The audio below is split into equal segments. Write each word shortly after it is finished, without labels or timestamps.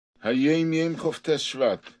Hayom Yom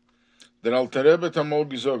Shvat. Der Alter Rebbe hat einmal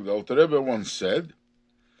gesagt, der Alter Rebbe once said,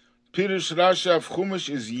 Pirush Rashi of Chumash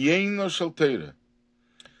is Yeno Shel Torah.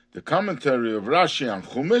 The commentary of Rashi on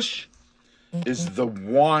Chumash is the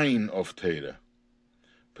wine of Torah.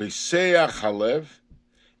 Peseach Halev,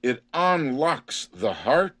 it unlocks the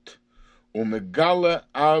heart, umegala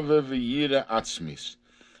ave v'yira atzmis,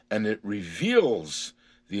 and it reveals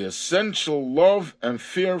the essential love and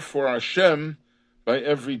fear for Hashem by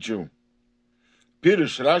every Jew.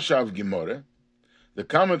 Pirush Rashi of Gemara, the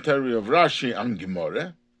commentary of Rashi on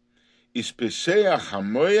Gemara, is Peseach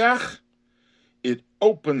Hamoyach, it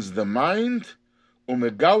opens the mind,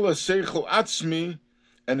 umegala seichel atzmi,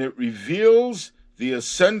 and it reveals the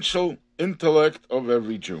essential intellect of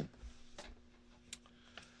every Jew.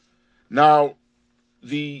 Now,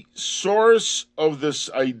 the source of this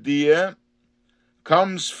idea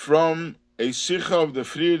comes from a Sichos of the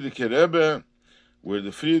Alter Rebbe, where the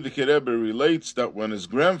Alter Rebbe relates that when his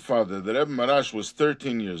grandfather, the Rebbe Marash, was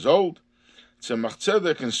 13 years old, Tzemach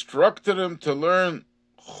Tzedek instructed him to learn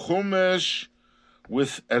Chumash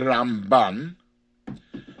with Ramban,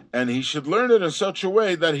 and he should learn it in such a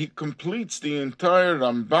way that he completes the entire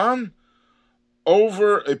Ramban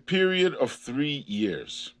over a period of 3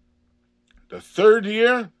 years. The third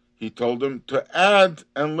year, he told him to add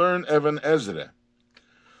and learn Even Ezra.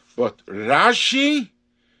 But Rashi,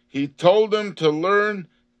 he told him to learn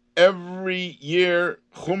every year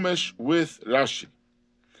Chumash with Rashi.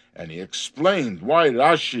 And he explained why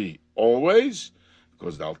Rashi always,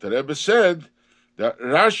 because the Alter Rebbe said that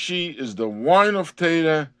Rashi is the wine of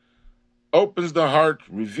Torah, opens the heart,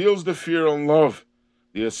 reveals the fear and love,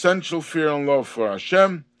 the essential fear and love for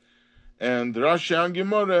Hashem, and Rashi on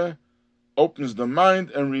Gemara opens the mind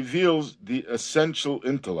and reveals the essential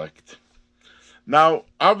intellect. Now,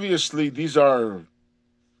 obviously, these are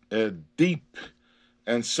deep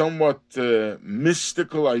and somewhat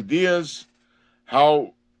mystical ideas.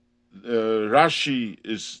 How Rashi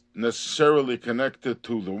is necessarily connected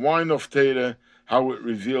to the wine of Torah, how it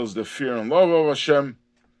reveals the fear and love of Hashem.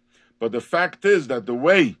 But the fact is that the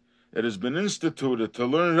way it has been instituted to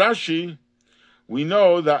learn Rashi, we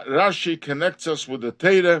know that Rashi connects us with the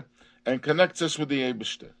Torah and connects us with the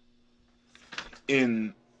Eibishter.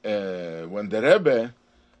 When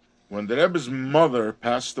the Rebbe's mother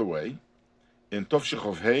passed away in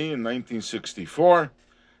Tovshechov Hay in 1964,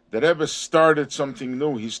 the Rebbe started something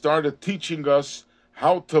new. He started teaching us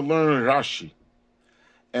how to learn Rashi.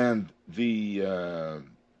 And the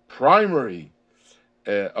primary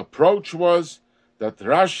approach was that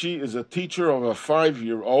Rashi is a teacher of a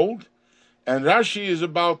 5-year-old, and Rashi is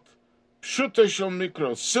about Pshutei Shel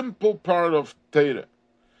Mikra, simple part of Torah.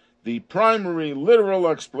 The primary literal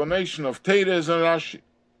explanation of Torah is in Rashi,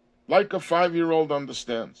 like a 5-year-old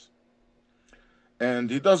understands.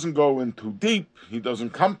 And he doesn't go in too deep, he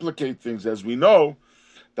doesn't complicate things, as we know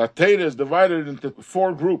that Torah is divided into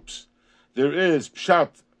 4 groups. There is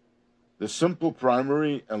Pshat, the simple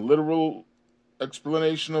primary and literal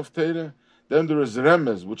explanation of Torah. Then there is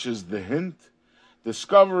Remez, which is the hint,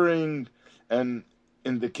 discovering and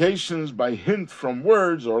indications by hint from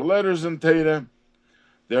words or letters in Torah.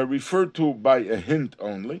 They're referred to by a hint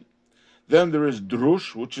only. Then there is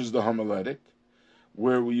Drush, which is the homiletic,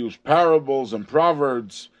 where we use parables and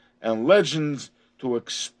proverbs and legends to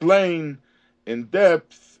explain in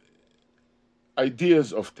depth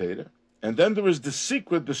ideas of Torah. And then there is the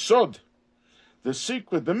secret, the sod, the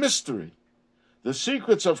secret, the mystery, the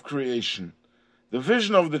secrets of creation, the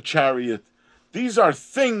vision of the chariot. These are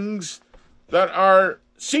things that are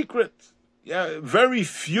secret. Very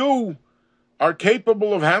few are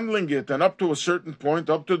capable of handling it, and up to a certain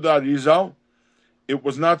point, up to the Arizal, it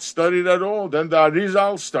was not studied at all. Then the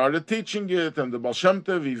Arizal started teaching it, and the Baal Shem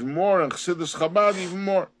Tov even more, and Chassidus Chabad even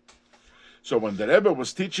more. So when the Rebbe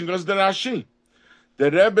was teaching us the Rashi,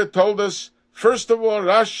 the Rebbe told us, first of all,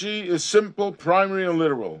 Rashi is simple, primary, and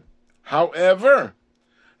literal. However,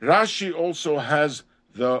 Rashi also has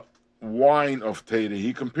the wine of Torah.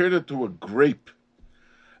 He compared it to a grape.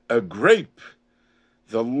 A grape,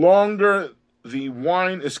 the longer the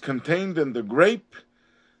wine is contained in the grape,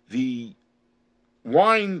 the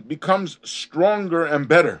wine becomes stronger and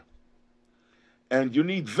better. And you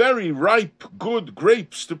need very ripe, good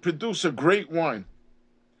grapes to produce a great wine.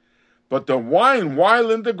 But the wine,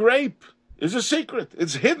 while in the grape, is a secret.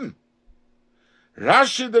 It's hidden.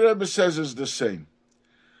 Rashi, the Rebbe says, is the same.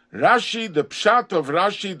 Rashi, the pshat of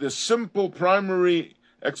Rashi, the simple primary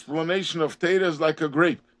explanation of Torah is like a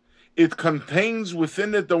grape. It contains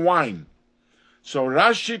within it the wine. So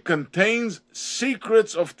Rashi contains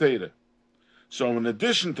secrets of Torah. So in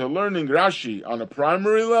addition to learning Rashi on a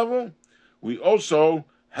primary level, we also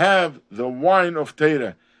have the wine of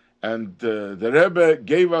Torah. And the Rebbe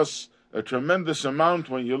gave us a tremendous amount.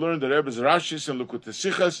 When you learn the Rebbe's Rashis and look at the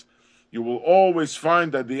Sichos, you will always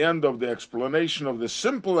find at the end of the explanation of the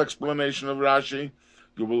simple explanation of Rashi,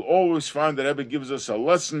 you will always find that Rebbe gives us a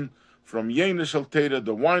lesson from Yenish al Torah,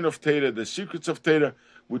 the wine of Torah, the secrets of Torah,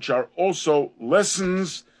 which are also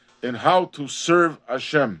lessons in how to serve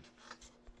Hashem.